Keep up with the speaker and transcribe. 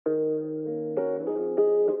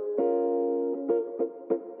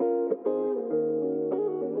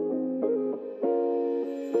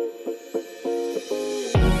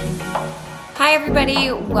Hi, everybody.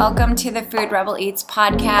 Welcome to the Food Rebel Eats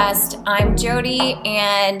podcast. I'm Jody,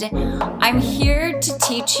 and I'm here to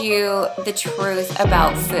teach you the truth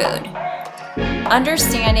about food.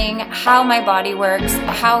 Understanding how my body works,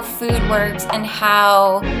 how food works, and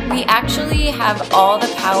how we actually have all the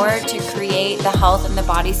power to create the health and the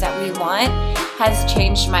bodies that we want has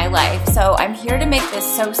changed my life. So I'm here to make this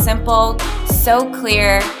so simple, so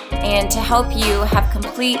clear, and to help you have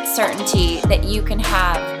complete certainty that you can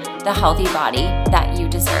have the healthy body that you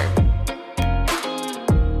deserve.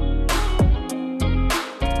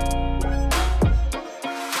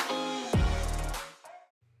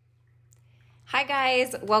 Hi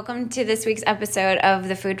guys, welcome to this week's episode of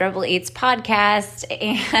the Food Rebel Eats podcast.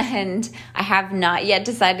 And I have not yet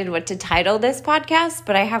decided what to title this podcast,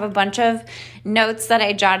 but I have a bunch of notes that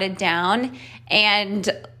I jotted down, and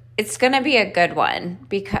it's going to be a good one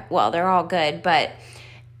because, well, they're all good, but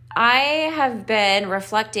I have been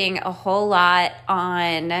reflecting a whole lot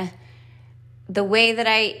on the way that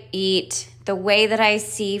I eat, the way that I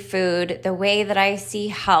see food, the way that I see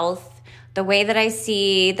health, the way that I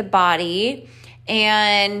see the body,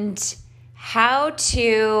 and how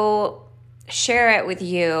to share it with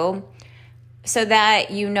you so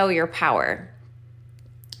that you know your power.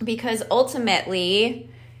 Because ultimately,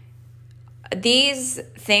 these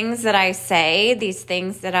things that I say, these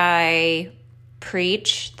things that I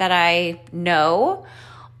preach, that I know,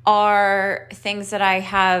 are things that I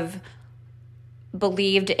have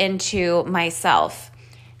believed into myself.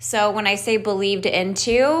 So when I say believed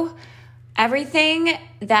into, everything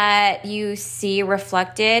that you see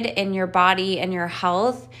reflected in your body and your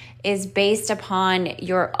health is based upon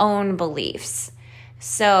your own beliefs.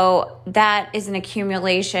 So that is an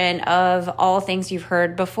accumulation of all things you've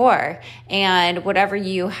heard before. And whatever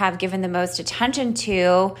you have given the most attention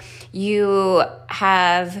to, you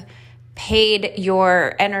have paid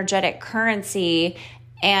your energetic currency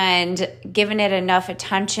and given it enough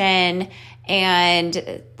attention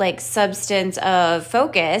and like substance of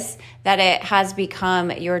focus that it has become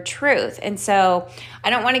your truth. And so I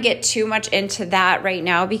don't want to get too much into that right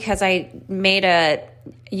now because I made a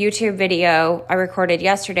YouTube video I recorded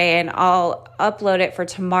yesterday and I'll upload it for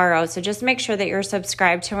tomorrow. So just make sure that you're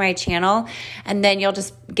subscribed to my channel, and then you'll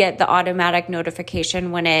just get the automatic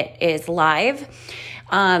notification when it is live.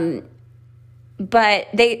 But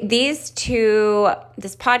these two,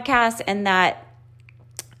 this podcast and that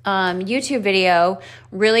YouTube video,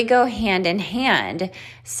 really go hand in hand.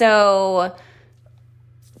 So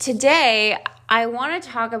today I want to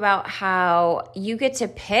talk about how you get to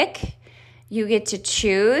pick, you get to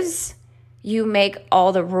choose, you make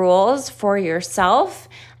all the rules for yourself,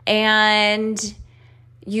 and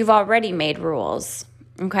you've already made rules,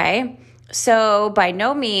 okay? So by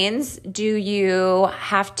no means do you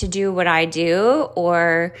have to do what I do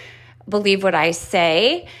or believe what I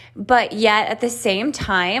say, but yet at the same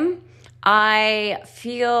time, I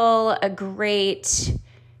feel a great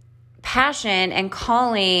passion and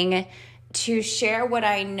calling to share what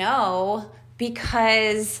I know,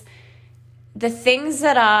 because the things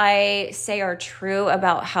that I say are true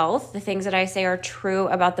about health, the things that I say are true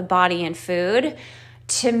about the body and food,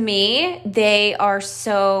 to me, they are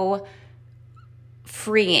so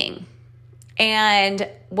freeing. And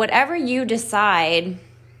whatever you decide,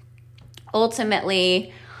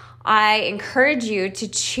 ultimately, I encourage you to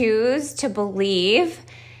choose to believe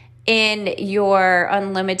in your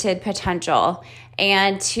unlimited potential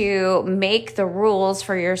and to make the rules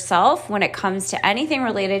for yourself when it comes to anything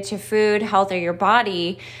related to food, health, or your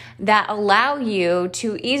body that allow you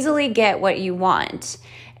to easily get what you want.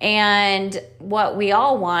 And what we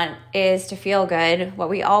all want is to feel good. What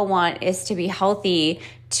we all want is to be healthy,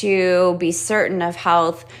 to be certain of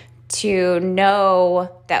health, to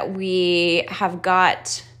know that we have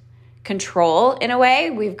got control in a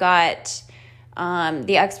way. We've got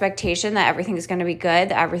the expectation that everything's going to be good,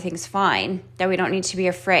 that everything's fine, that we don't need to be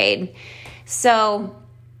afraid. So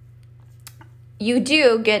you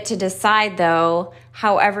do get to decide, though,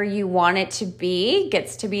 however you want it to be,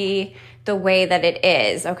 gets to be the way that it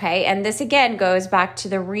is, okay? And this, again, goes back to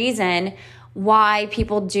the reason why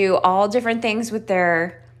people do all different things with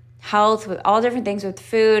their health, with all different things with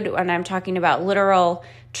food, and I'm talking about literal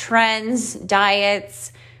trends,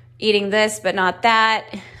 diets, eating this but not that.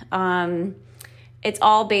 It's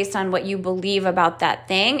all based on what you believe about that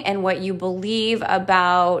thing and what you believe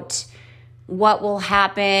about what will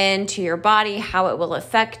happen to your body, how it will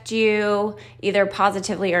affect you, either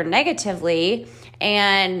positively or negatively,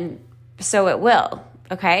 and so it will,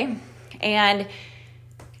 okay? And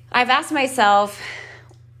I've asked myself,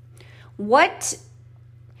 why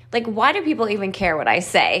do people even care what I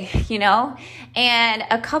say, you know? And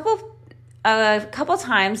a couple a couple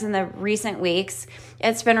times in the recent weeks,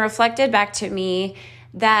 it's been reflected back to me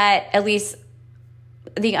that at least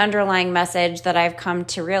the underlying message that I've come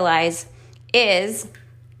to realize is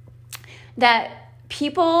that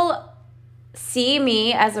people see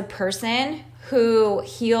me as a person who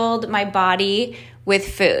healed my body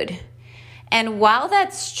with food. And while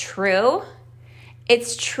that's true,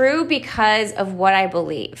 it's true because of what I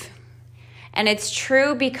believe. And it's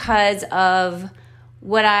true because of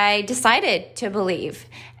what I decided to believe.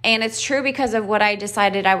 And it's true because of what I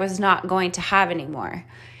decided I was not going to have anymore.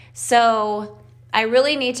 So I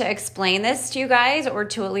really need to explain this to you guys, or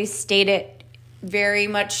to at least state it very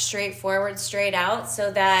much straightforward, straight out,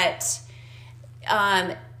 so that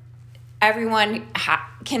everyone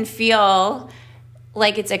can feel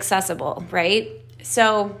like it's accessible, right?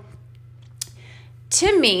 So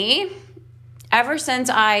to me, ever since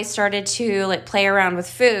I started to like play around with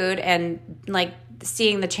food and like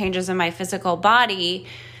seeing the changes in my physical body,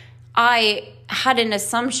 I had an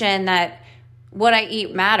assumption that what I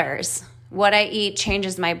eat matters. What I eat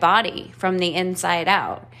changes my body from the inside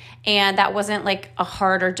out. And that wasn't like a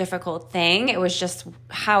hard or difficult thing. It was just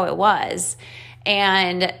how it was.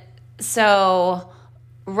 And so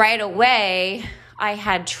right away, I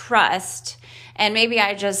had trust. And maybe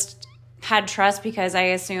I just had trust because I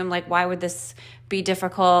assumed, like, why would this be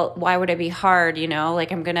difficult? Why would it be hard? You know,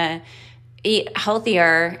 like, I'm going to eat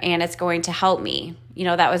healthier and it's going to help me. You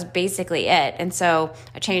know, that was basically it. And so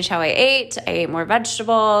I changed how I ate more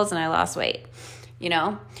vegetables, and I lost weight, you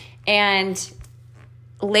know. And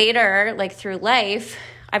later, like through life,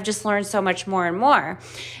 I've just learned so much more and more.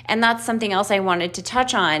 And that's something else I wanted to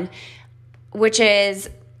touch on, which is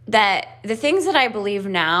that the things that I believe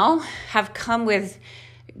now have come with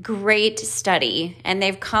great study, and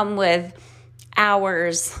they've come with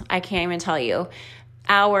hours, I can't even tell you,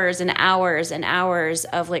 hours and hours and hours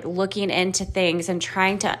of like looking into things and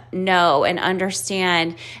trying to know and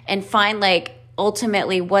understand and find like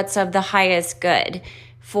ultimately what's of the highest good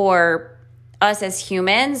for us as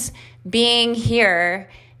humans being here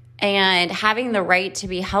and having the right to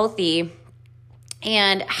be healthy.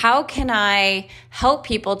 And how can I help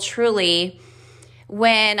people truly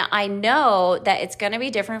when I know that it's going to be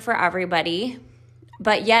different for everybody?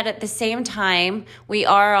 But yet at the same time, we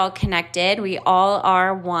are all connected. We all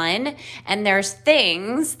are one. And there's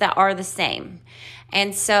things that are the same.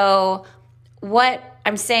 And so what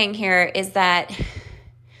I'm saying here is that,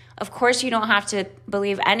 of course, you don't have to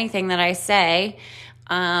believe anything that I say.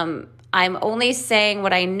 I'm only saying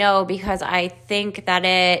what I know because I think that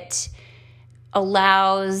it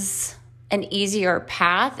allows an easier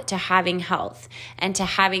path to having health and to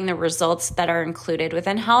having the results that are included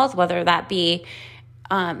within health, whether that be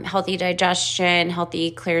healthy digestion,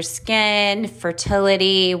 healthy clear skin,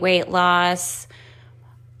 fertility, weight loss,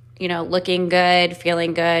 you know, looking good,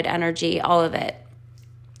 feeling good, energy, all of it.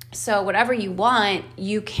 So whatever you want,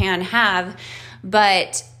 you can have,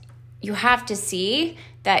 but you have to see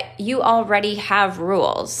that you already have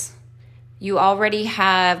rules. You already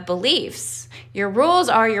have beliefs. Your rules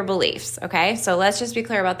are your beliefs, okay? So let's just be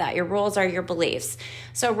clear about that. Your rules are your beliefs.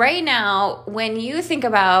 So right now, when you think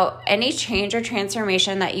about any change or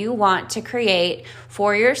transformation that you want to create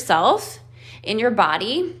for yourself in your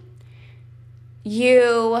body,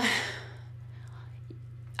 I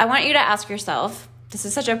want you to ask yourself, this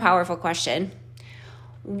is such a powerful question,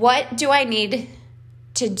 what do I need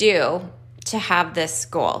to do to have this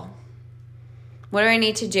goal? What do I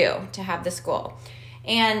need to do to have this goal?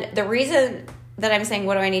 And the reason that I'm saying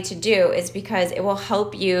what do I need to do is because it will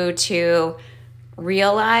help you to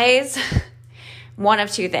realize one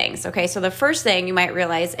of two things. Okay, so the first thing you might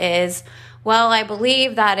realize is, well, I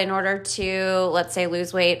believe that in order to, let's say,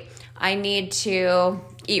 lose weight, I need to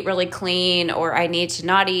eat really clean, or I need to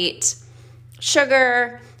not eat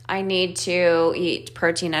sugar, I need to eat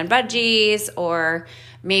protein and veggies, or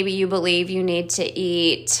maybe you believe you need to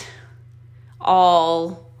eat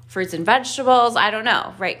all fruits and vegetables. I don't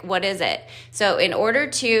know, right? What is it? So in order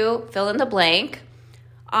to fill in the blank,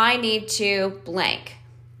 I need to blank.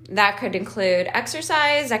 That could include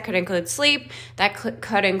exercise, that could include sleep, that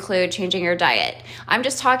could include changing your diet. I'm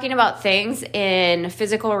just talking about things in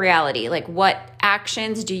physical reality, like what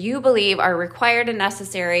actions do you believe are required and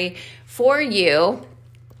necessary for you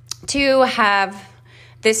to have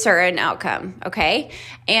this certain outcome, okay?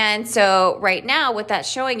 And so right now what that's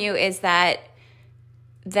showing you is that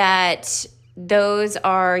those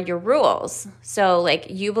are your rules. So like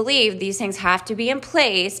you believe these things have to be in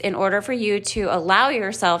place in order for you to allow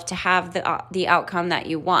yourself to have the outcome that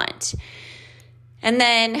you want. And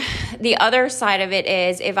then the other side of it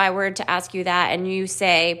is, if I were to ask you that and you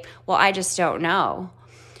say, well, I just don't know.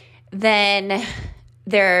 then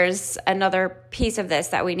there's another piece of this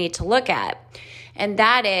that we need to look at. And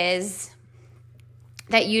that is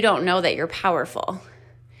that you don't know that you're powerful.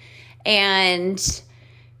 And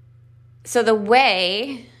so the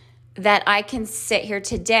way that I can sit here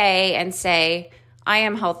today and say, I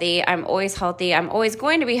am healthy, I'm always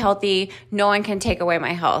going to be healthy, no one can take away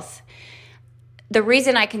my health. The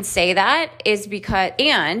reason I can say that is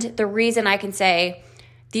the reason I can say,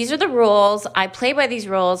 these are the rules, I play by these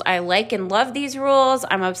rules, I like and love these rules,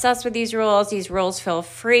 I'm obsessed with these rules feel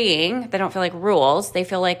freeing, they don't feel like rules, they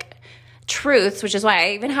feel like truths, which is why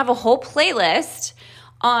I even have a whole playlist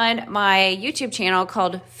on my YouTube channel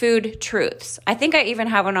called Food Truths. I think I even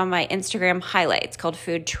have one on my Instagram highlights called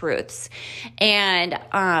Food Truths. And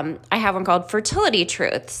I have one called Fertility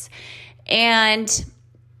Truths. And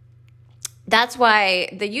that's why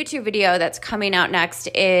the YouTube video that's coming out next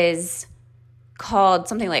is called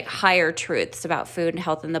something like Higher Truths about food and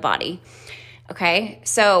health in the body. Okay,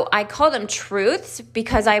 so I call them truths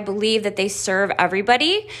because I believe that they serve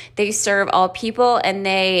everybody, they serve all people, and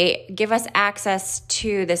they give us access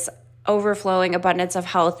to this overflowing abundance of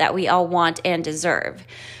health that we all want and deserve.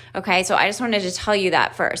 Okay, so I just wanted to tell you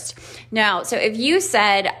that first. Now, so if you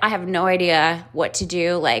said, I have no idea what to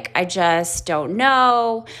do, like I just don't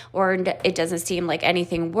know, or it doesn't seem like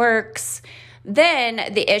anything works,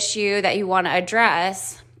 then the issue that you want to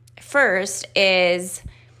address first is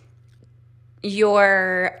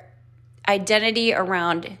your identity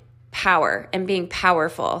around power and being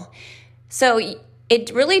powerful. So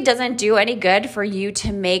it really doesn't do any good for you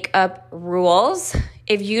to make up rules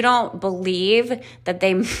if you don't believe that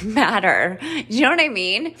they matter. You know what I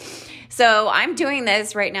mean? So I'm doing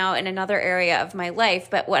this right now in another area of my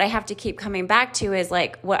life, but what I have to keep coming back to is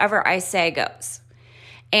like whatever I say goes.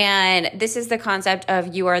 And this is the concept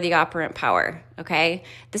of you are the operant power, okay?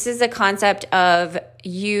 This is the concept of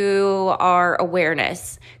you are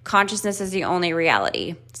awareness. Consciousness is the only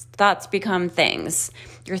reality. Thoughts become things.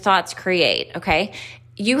 Your thoughts create, okay?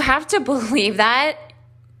 You have to believe that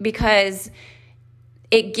because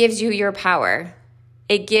it gives you your power.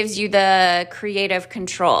 It gives you the creative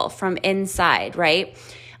control from inside, right?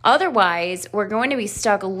 Otherwise, we're going to be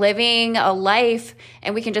stuck living a life,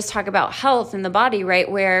 and we can just talk about health in the body, right?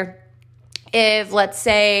 Where if, let's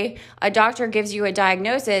say, a doctor gives you a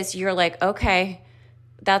diagnosis, you're like, okay,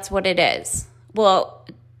 that's what it is. Well,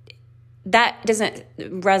 that doesn't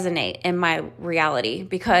resonate in my reality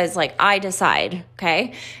because, like, I decide,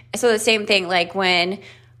 okay? So the same thing, like when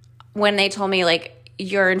they told me, like,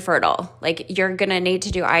 you're infertile, like, you're going to need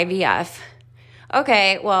to do IVF.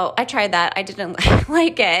 Okay, well, I tried that. I didn't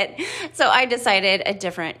like it. So I decided a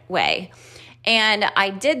different way. And I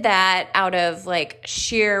did that out of like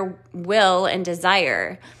sheer will and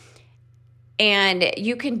desire. And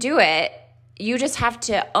you can do it. You just have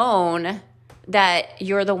to own that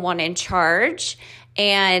you're the one in charge.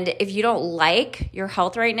 And if you don't like your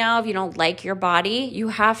health right now, if you don't like your body, you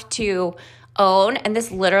have to own, and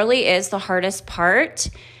this literally is the hardest part,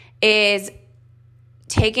 is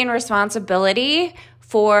taking responsibility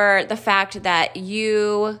for the fact that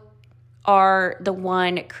you are the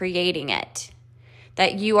one creating it,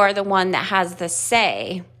 that you are the one that has the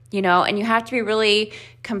say, you know, and you have to be really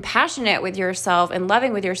compassionate with yourself and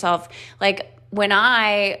loving with yourself. Like when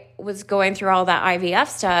I was going through all that IVF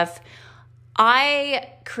stuff, I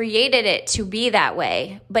created it to be that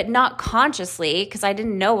way, but not consciously because I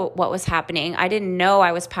didn't know what was happening. I didn't know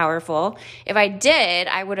I was powerful. If I did,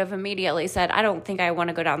 I would have immediately said, I don't think I want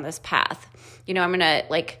to go down this path. You know, I'm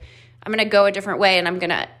going to go a different way, and I'm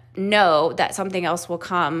going to know that something else will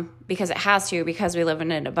come because it has to, because we live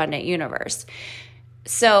in an abundant universe.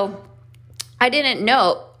 So I didn't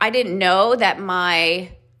know that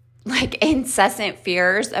my like incessant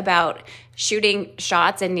fears about shooting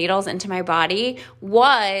shots and needles into my body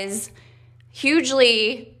was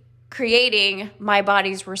hugely creating my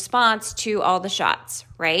body's response to all the shots,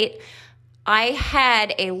 right? I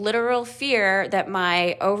had a literal fear that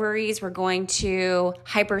my ovaries were going to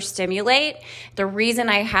hyperstimulate. The reason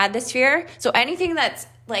I had this fear, so anything that's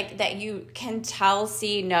like that you can tell,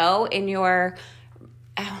 see, know in your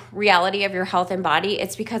reality of your health and body,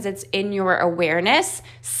 it's because it's in your awareness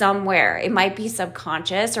somewhere. It might be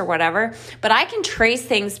subconscious or whatever, but I can trace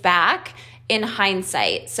things back in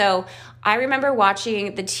hindsight. So I remember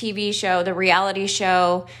watching the TV show, the reality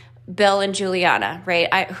show, Bill and Juliana,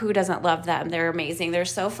 right? Who doesn't love them? They're amazing. They're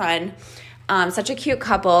so fun. Such a cute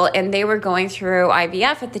couple. And they were going through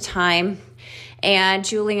IVF at the time. and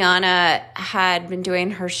Juliana had been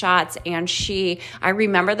doing her shots, and I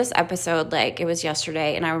remember this episode like it was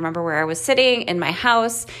yesterday, and I remember where I was sitting in my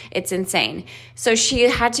house. It's insane. So she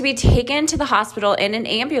had to be taken to the hospital in an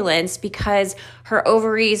ambulance because her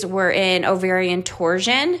ovaries were in ovarian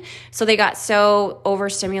torsion. So they got so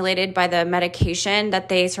overstimulated by the medication that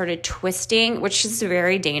they started twisting, which is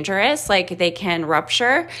very dangerous. Like they can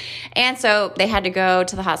rupture. And so they had to go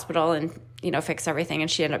to the hospital and, fix everything, and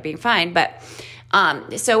she ended up being fine. But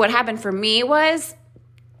so what happened for me was,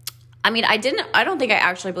 I don't think I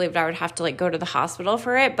actually believed I would have to go to the hospital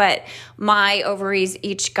for it, but my ovaries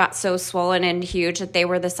each got so swollen and huge that they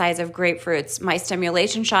were the size of grapefruits. My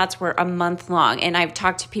stimulation shots were a month long, and I've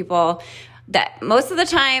talked to people that most of the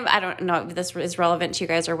time, I don't know if this is relevant to you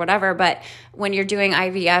guys or whatever, but when you're doing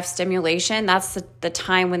IVF stimulation, that's the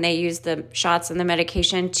time when they use the shots and the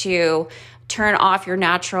medication to turn off your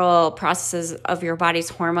natural processes of your body's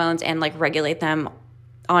hormones and regulate them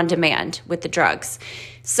on demand with the drugs.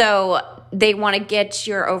 So they want to get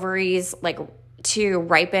your ovaries to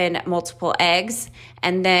ripen multiple eggs,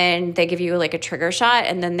 and then they give you a trigger shot,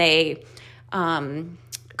 and then they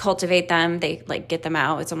cultivate them. They get them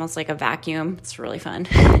out. It's almost like a vacuum. It's really fun.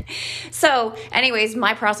 So anyways,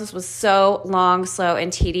 my process was so long, slow,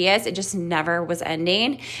 and tedious. It just never was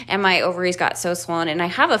ending. And my ovaries got so swollen. And I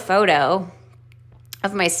have a photo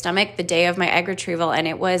of my stomach the day of my egg retrieval. And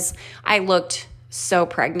I looked so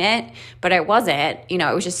pregnant, but I wasn't,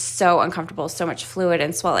 it was just so uncomfortable, so much fluid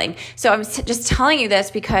and swelling. So I'm just telling you this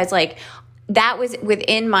because that was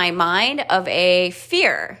within my mind of a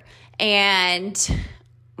fear, and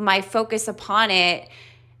my focus upon it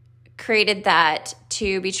created that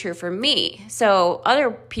to be true for me. So other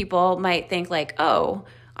people might think oh,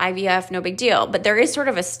 IVF, no big deal. But there is sort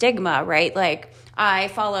of a stigma, right? I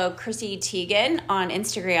follow Chrissy Teigen on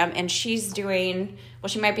Instagram, and she's doing,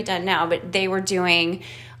 she might be done now, but they were doing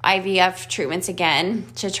IVF treatments again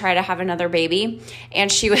to try to have another baby.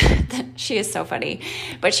 And she is so funny,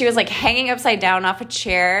 but she was hanging upside down off a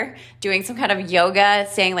chair doing some kind of yoga,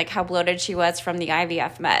 saying how bloated she was from the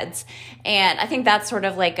IVF meds. And I think that's sort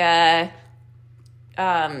of a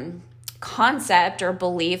concept or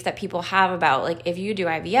belief that people have about if you do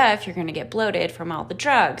IVF, you're going to get bloated from all the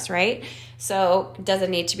drugs, right? So does it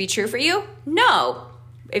need to be true for you? No.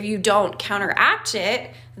 If you don't counteract it,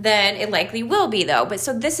 then it likely will be, though. But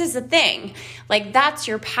so this is the thing. That's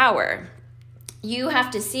your power. You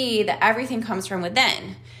have to see that everything comes from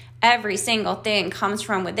within. Every single thing comes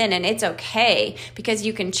from within, and it's okay because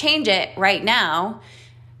you can change it right now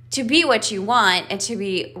to be what you want and to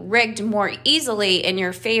be rigged more easily in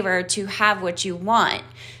your favor to have what you want.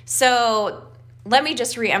 So let me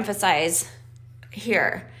just reemphasize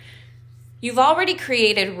here. You've already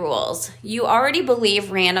created rules. You already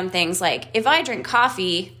believe random things if I drink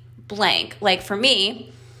coffee, blank. For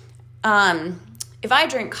me, if I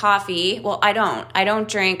drink coffee, well, I don't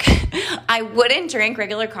drink, I wouldn't drink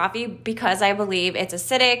regular coffee because I believe it's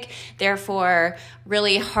acidic, therefore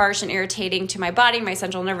really harsh and irritating to my body, my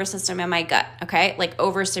central nervous system, and my gut, okay?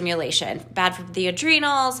 Overstimulation, bad for the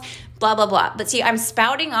adrenals, blah, blah, blah. But see, I'm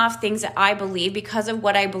spouting off things that I believe because of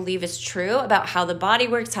what I believe is true about how the body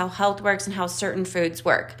works, how health works, and how certain foods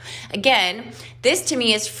work. Again, this to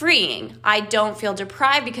me is freeing. I don't feel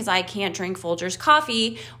deprived because I can't drink Folgers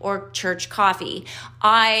coffee or church coffee.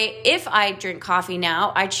 If I drink coffee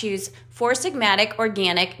now, I choose Four Sigmatic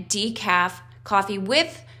organic decaf coffee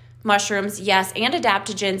with mushrooms, yes, and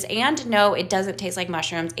adaptogens, and no, it doesn't taste like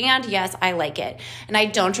mushrooms, and yes, I like it. And I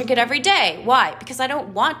don't drink it every day. Why? Because I don't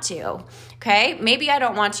want to, okay? Maybe I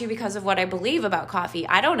don't want to because of what I believe about coffee.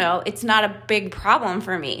 I don't know. It's not a big problem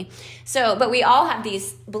for me. So, but we all have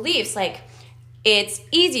these beliefs it's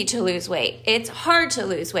easy to lose weight. It's hard to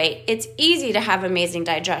lose weight. It's easy to have amazing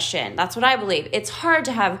digestion. That's what I believe. It's hard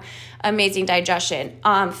to have amazing digestion.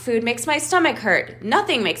 Food makes my stomach hurt.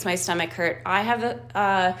 Nothing makes my stomach hurt. I have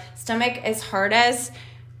a stomach as hard as,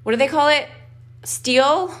 what do they call it?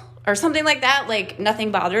 Steel or something like that.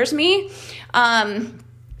 Nothing bothers me.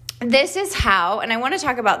 This is how, and I want to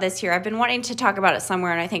talk about this here. I've been wanting to talk about it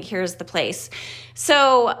somewhere, and I think here's the place.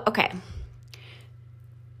 So, okay.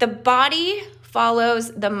 The body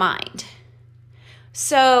follows the mind.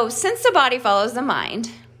 So since the body follows the mind,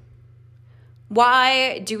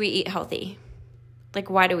 why do we eat healthy?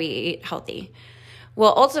 Why do we eat healthy?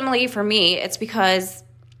 Well, ultimately for me, it's because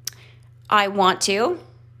I want to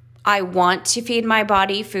feed my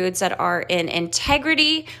body foods that are in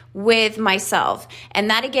integrity with myself. And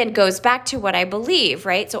that again goes back to what I believe,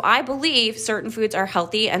 right? So I believe certain foods are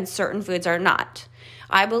healthy and certain foods are not.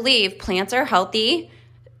 I believe plants are healthy.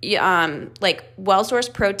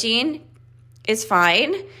 Well-sourced protein is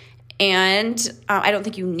fine, And I don't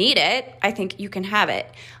think you need it. I think you can have it.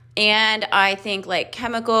 And I think like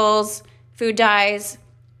chemicals, food dyes,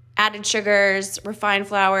 added sugars, refined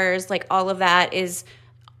flours, like all of that is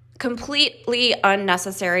completely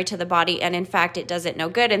unnecessary to the body. And in fact, it does it no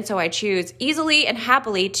good. And so I choose easily and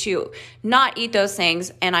happily to not eat those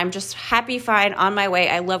things. And I'm just happy, fine, on my way.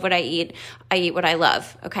 I love what I eat. I eat what I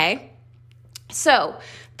love. Okay. So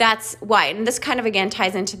that's why. And this kind of, again,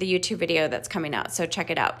 ties into the YouTube video that's coming out. So check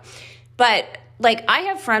it out. But like, I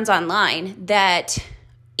have friends online that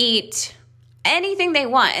eat anything they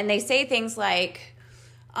want. And they say things like,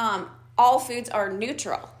 all foods are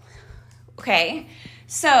neutral. Okay.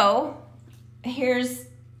 So here's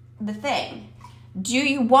the thing. Do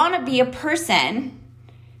you want to be a person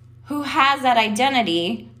who has that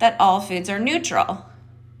identity that all foods are neutral?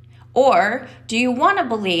 Or do you want to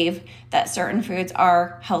believe that certain foods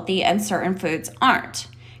are healthy and certain foods aren't?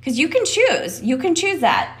 Because you can choose. You can choose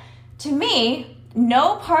that. To me,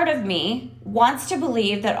 no part of me wants to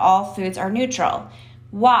believe that all foods are neutral.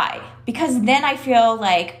 Why? Because then I feel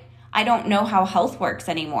like I don't know how health works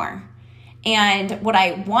anymore. And what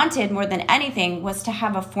I wanted more than anything was to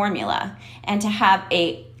have a formula and to have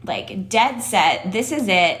a like dead set, this is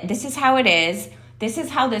it, this is how it is, this is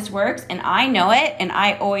how this works, and I know it, and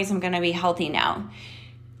I always am going to be healthy now.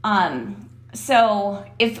 So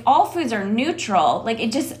if all foods are neutral, like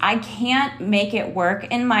I can't make it work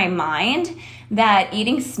in my mind that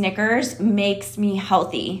eating Snickers makes me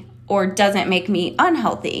healthy or doesn't make me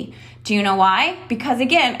unhealthy. Do you know why? Because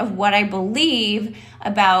again, of what I believe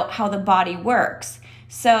about how the body works.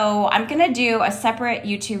 So I'm going to do a separate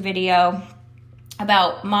YouTube video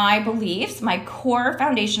about my beliefs, my core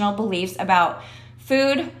foundational beliefs about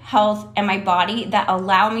food, health, and my body that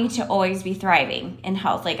allow me to always be thriving in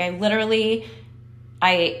health. Like I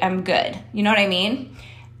am good. You know what I mean?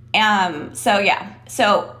 So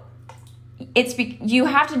you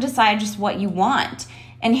have to decide just what you want.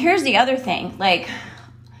 And here's the other thing, like,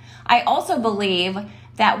 I also believe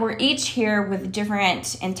that we're each here with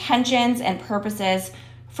different intentions and purposes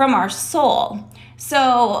from our soul.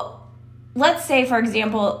 So let's say, for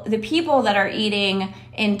example, the people that are eating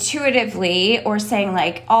intuitively or saying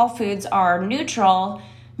like all foods are neutral,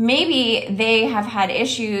 maybe they have had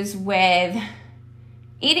issues with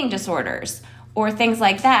eating disorders or things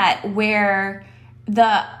like that, where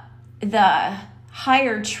the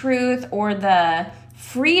higher truth or the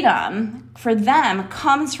freedom for them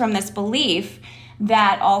comes from this belief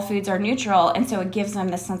that all foods are neutral. And so it gives them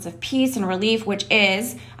this sense of peace and relief, which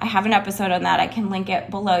is, I have an episode on that. I can link it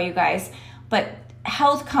below, you guys. But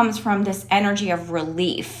health comes from this energy of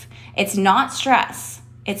relief. It's not stress.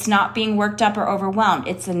 It's not being worked up or overwhelmed.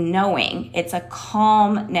 It's a knowing. It's a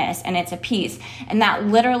calmness and it's a peace. And that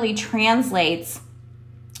literally translates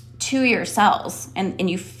to your cells and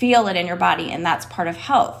you feel it in your body, and that's part of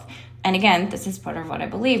health. And again, this is part of what I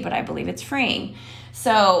believe, but I believe it's freeing.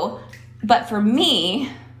 So, but for me,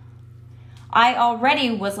 I already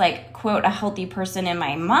was like, quote, a healthy person in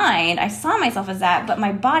my mind. I saw myself as that, but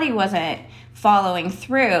my body wasn't following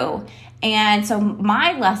through. And so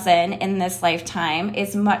my lesson in this lifetime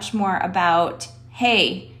is much more about,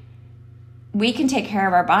 hey, we can take care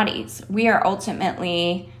of our bodies. We are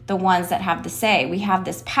ultimately the ones that have the say. We have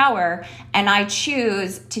this power, and I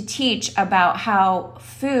choose to teach about how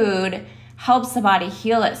food helps the body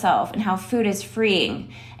heal itself and how food is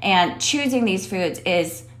freeing. And choosing these foods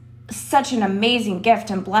is such an amazing gift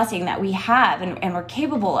and blessing that we have and we're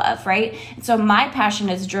capable of, right? And so my passion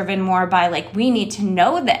is driven more by like, we need to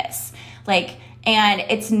know this. Like, and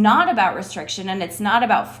it's not about restriction, and it's not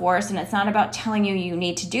about force, and it's not about telling you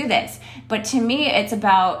need to do this. But to me, it's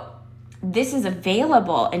about, this is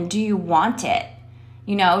available, and do you want it?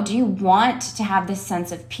 You know, do you want to have this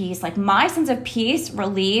sense of peace? Like my sense of peace,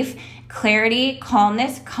 relief, clarity,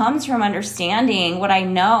 calmness comes from understanding what I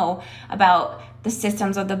know about the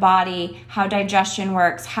systems of the body, how digestion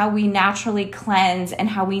works, how we naturally cleanse, and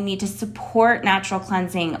how we need to support natural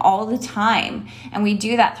cleansing all the time. And we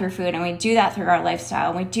do that through food, and we do that through our lifestyle,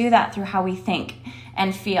 and we do that through how we think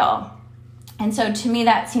and feel. And so to me,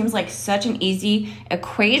 that seems like such an easy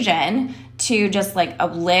equation to just like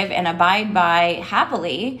live and abide by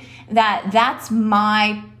happily, that's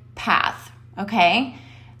my path, okay?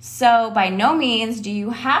 So by no means do you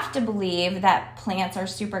have to believe that plants are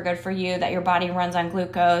super good for you, that your body runs on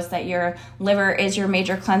glucose, that your liver is your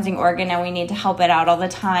major cleansing organ and we need to help it out all the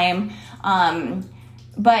time.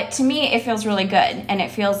 But to me, it feels really good. And it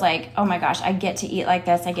feels like, oh my gosh, I get to eat like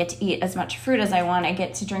this. I get to eat as much fruit as I want. I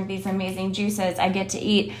get to drink these amazing juices. I get to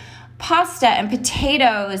eat pasta and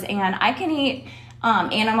potatoes, and I can eat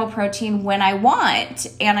animal protein when I want,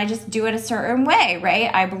 and I just do it a certain way,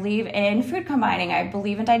 right? I believe in food combining. I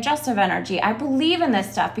believe in digestive energy. I believe in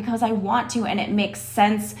this stuff because I want to, and it makes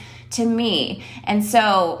sense to me. And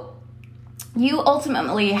so you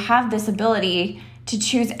ultimately have this ability to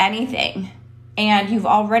choose anything, and you've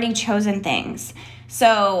already chosen things.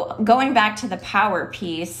 So going back to the power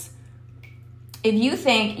piece, if you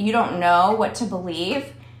think you don't know what to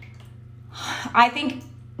believe, I think,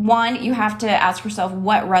 one, you have to ask yourself,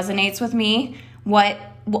 what resonates with me?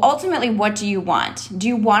 Ultimately, what do you want? Do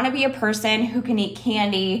you want to be a person who can eat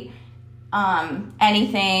candy,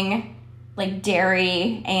 anything like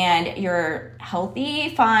dairy, and you're healthy,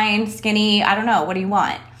 fine, skinny? I don't know. What do you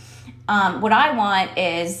want? What I want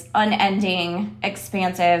is unending,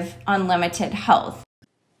 expansive, unlimited health.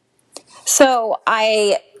 So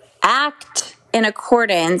I act in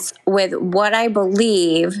accordance with what I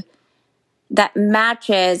believe that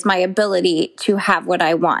matches my ability to have what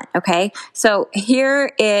I want, okay? So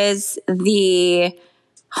here is the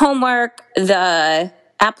homework, the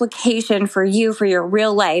application for you, for your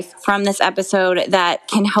real life from this episode that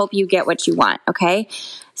can help you get what you want, okay?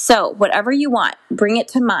 So whatever you want, bring it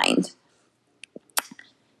to mind.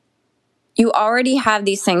 You already have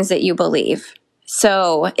these things that you believe.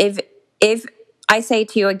 So if I say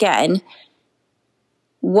to you again,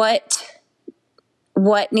 what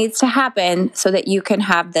needs to happen so that you can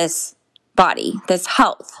have this body, this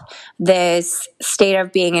health, this state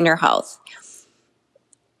of being in your health?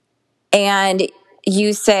 And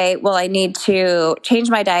you say, well, I need to change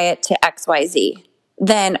my diet to XYZ.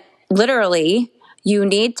 Then literally you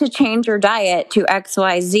need to change your diet to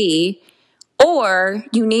XYZ, or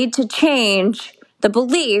you need to change the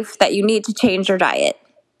belief that you need to change your diet.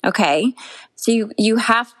 Okay? So you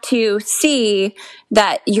have to see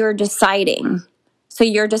that you're deciding. So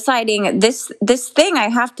you're deciding this thing I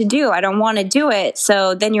have to do. I don't want to do it.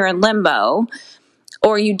 So then you're in limbo,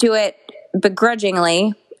 or you do it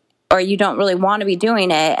begrudgingly, or you don't really want to be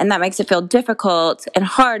doing it. And that makes it feel difficult and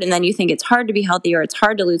hard. And then you think it's hard to be healthy, or it's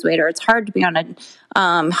hard to lose weight, or it's hard to be on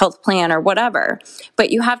a health plan or whatever.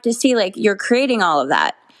 But you have to see, like, you're creating all of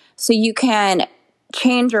that. So you can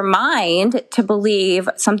change your mind to believe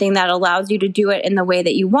something that allows you to do it in the way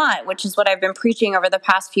that you want, which is what I've been preaching over the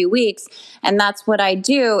past few weeks. And that's what I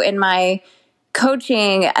do in my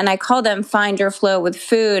coaching, and I call them Find Your Flow with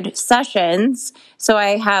Food sessions. So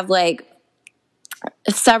I have like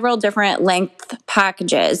several different length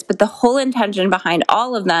packages, but the whole intention behind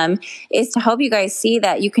all of them is to help you guys see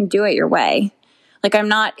that you can do it your way. Like, I'm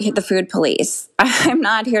not the food police. I'm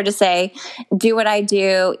not here to say, do what I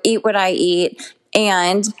do, eat what I eat.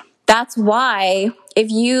 And that's why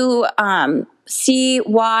if you see,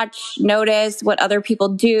 watch, notice what other people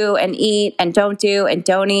do and eat and don't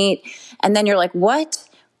eat, and then you're like, what?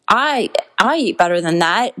 I eat better than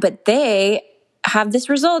that, but they have this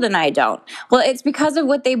result and I don't. Well, it's because of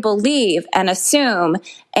what they believe and assume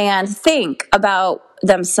and think about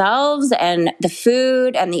themselves and the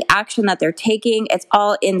food and the action that they're taking. It's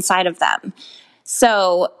all inside of them.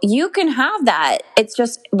 So you can have that. It's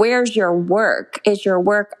just, where's your work? Is your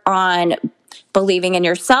work on believing in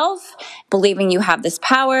yourself, believing you have this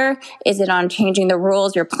power? Is it on changing the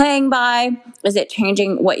rules you're playing by? Is it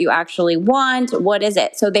changing what you actually want? What is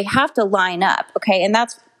it? So they have to line up, okay? And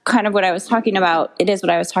that's kind of what I was talking about. It is what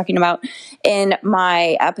I was talking about in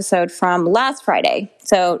my episode from last Friday.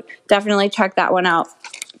 So definitely check that one out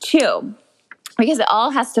too, because it all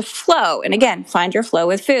has to flow. And again, find your flow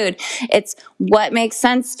with food. It's what makes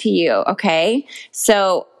sense to you, okay?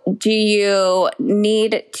 So do you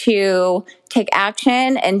need to take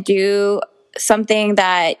action and do something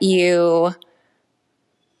that you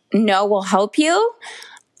know will help you?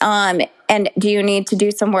 And do you need to do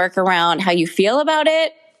some work around how you feel about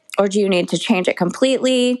it? Or do you need to change it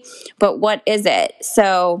completely? But what is it?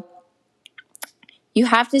 So you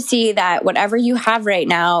have to see that whatever you have right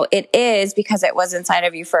now, it is because it was inside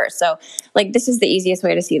of you first. So, like, this is the easiest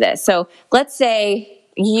way to see this. So let's say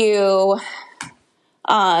you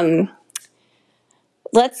are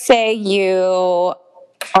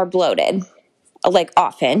bloated, like,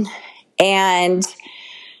 often. And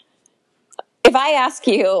if I ask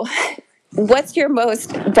you, what's your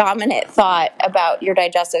most dominant thought about your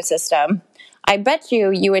digestive system? I bet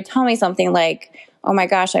you would tell me something like, oh my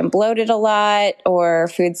gosh, I'm bloated a lot, or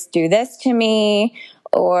foods do this to me,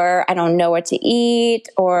 or I don't know what to eat,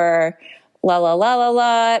 or la, la, la, la,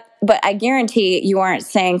 la. But I guarantee you aren't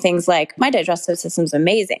saying things like, my digestive system's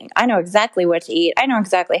amazing. I know exactly what to eat. I know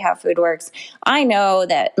exactly how food works. I know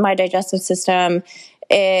that my digestive system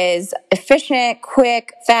is efficient,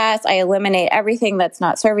 quick, fast. I eliminate everything that's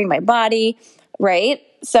not serving my body, right?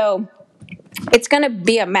 So it's going to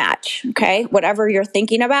be a match, okay? Whatever you're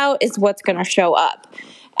thinking about is what's going to show up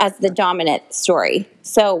as the dominant story.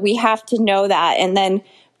 So we have to know that, and then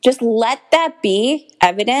just let that be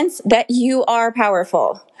evidence that you are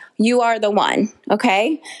powerful. You are the one,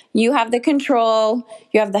 okay? You have the control.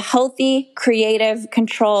 You have the healthy, creative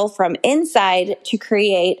control from inside to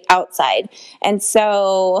create outside. And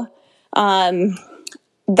so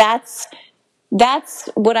that's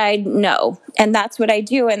what I know, and that's what I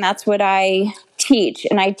do, and that's what I teach.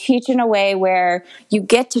 And I teach in a way where you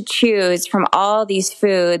get to choose from all these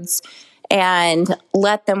foods and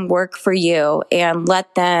let them work for you and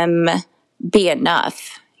let them be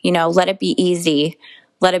enough. Let it be easy.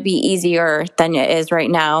 Let it be easier than it is right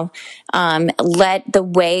now. Let the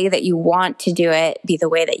way that you want to do it be the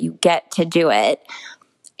way that you get to do it.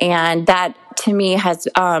 And that, to me, has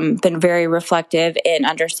been very reflective in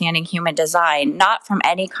understanding human design, not from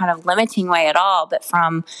any kind of limiting way at all, but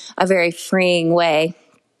from a very freeing way.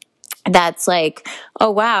 That's like, oh,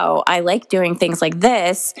 wow, I like doing things like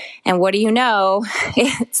this. And what do you know?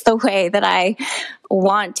 It's the way that I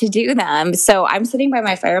want to do them. So I'm sitting by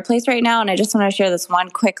my fireplace right now, and I just want to share this one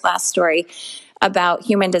quick last story about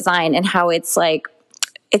human design and how it's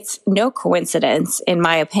no coincidence, in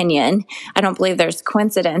my opinion. I don't believe there's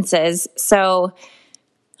coincidences. So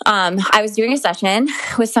I was doing a session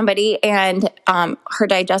with somebody, and her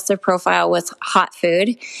digestive profile was hot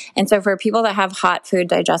food. And so for people that have hot food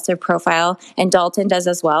digestive profile, and Dalton does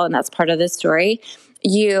as well, and that's part of the story,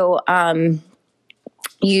 you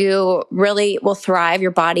really will thrive. Your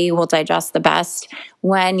body will digest the best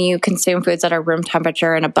when you consume foods that are room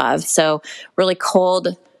temperature and above. So really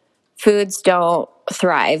cold foods don't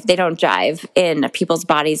thrive. They don't jive in people's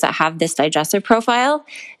bodies that have this digestive profile.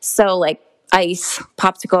 So like ice,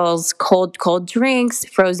 popsicles, cold drinks,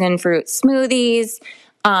 frozen fruit smoothies,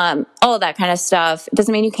 all of that kind of stuff. It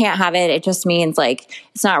doesn't mean you can't have it. It just means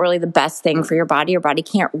it's not really the best thing for your body. Your body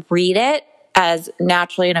can't read it as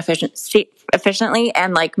naturally and efficiently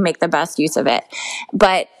and make the best use of it.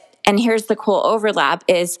 And here's the cool overlap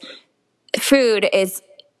is food is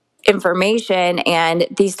information, and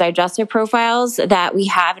these digestive profiles that we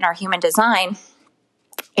have in our human design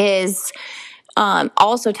is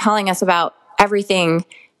also telling us about everything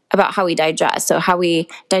about how we digest. So how we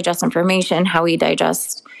digest information, how we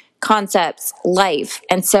digest concepts, life.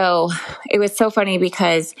 And so it was so funny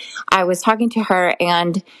because I was talking to her,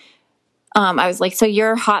 and I was like, so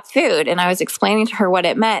you're hot food. And I was explaining to her what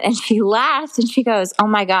it meant. And she laughed and she goes, oh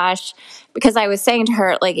my gosh. Because I was saying to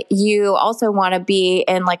her, you also want to be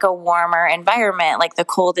in a warmer environment. The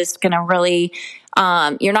cold is going to really,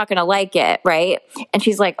 you're not going to like it. Right. And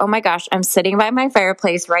she's like, oh my gosh, I'm sitting by my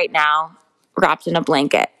fireplace right now, wrapped in a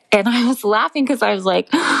blanket. And I was laughing because I was like,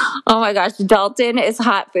 oh my gosh, Dalton is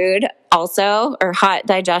hot food also, or hot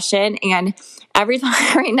digestion. And every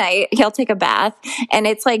night he'll take a bath, and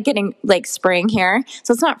it's getting spring here.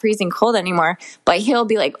 So it's not freezing cold anymore, but he'll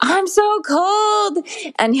be like, I'm so cold.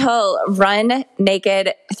 And he'll run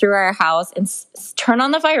naked through our house and turn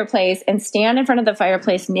on the fireplace and stand in front of the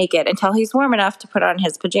fireplace naked until he's warm enough to put on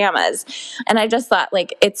his pajamas. And I just thought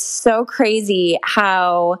it's so crazy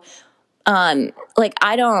how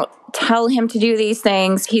I don't tell him to do these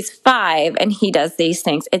things. He's 5 and he does these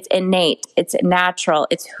things. It's innate. It's natural.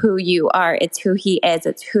 It's who you are. It's who he is.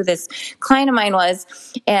 It's who this client of mine was.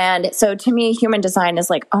 And so to me, human design is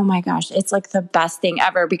oh my gosh, it's the best thing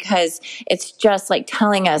ever, because it's just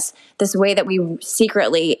telling us this way that we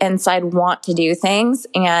secretly inside want to do things,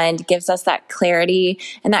 and gives us that clarity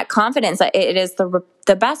and that confidence that it is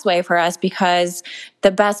the best way for us, because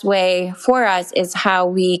the best way for us is how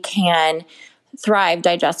we can thrive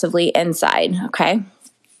digestively inside. Okay.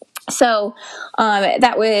 So,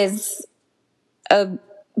 that was a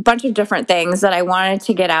bunch of different things that I wanted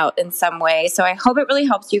to get out in some way. So I hope it really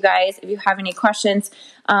helps you guys. If you have any questions,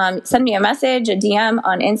 send me a message, a DM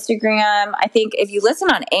on Instagram. I think if you listen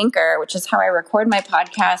on Anchor, which is how I record my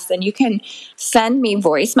podcast, then you can send me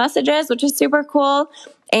voice messages, which is super cool.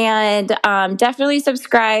 And definitely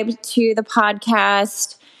subscribe to the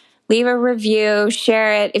podcast. Leave a review,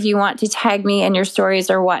 share it. If you want to tag me in your stories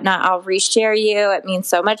or whatnot, I'll reshare you. It means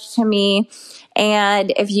so much to me.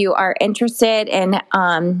 And if you are interested in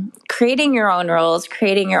creating your own rules,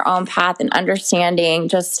 creating your own path, and understanding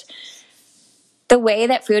just the way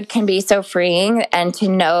that food can be so freeing, and to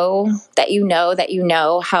know that you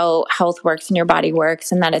know how health works and your body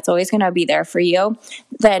works, and that it's always going to be there for you,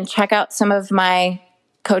 then check out some of my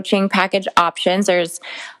coaching package options. There's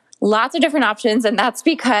lots of different options, and that's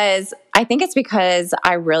because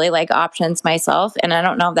I really like options myself, and I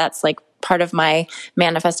don't know if that's part of my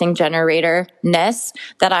manifesting generator-ness,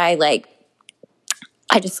 that I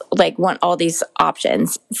I just like want all these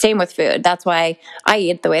options. Same with food. That's why I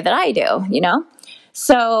eat the way that I do, you know?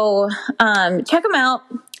 So check them out,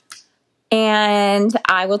 and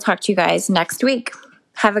I will talk to you guys next week.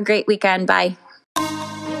 Have a great weekend. Bye.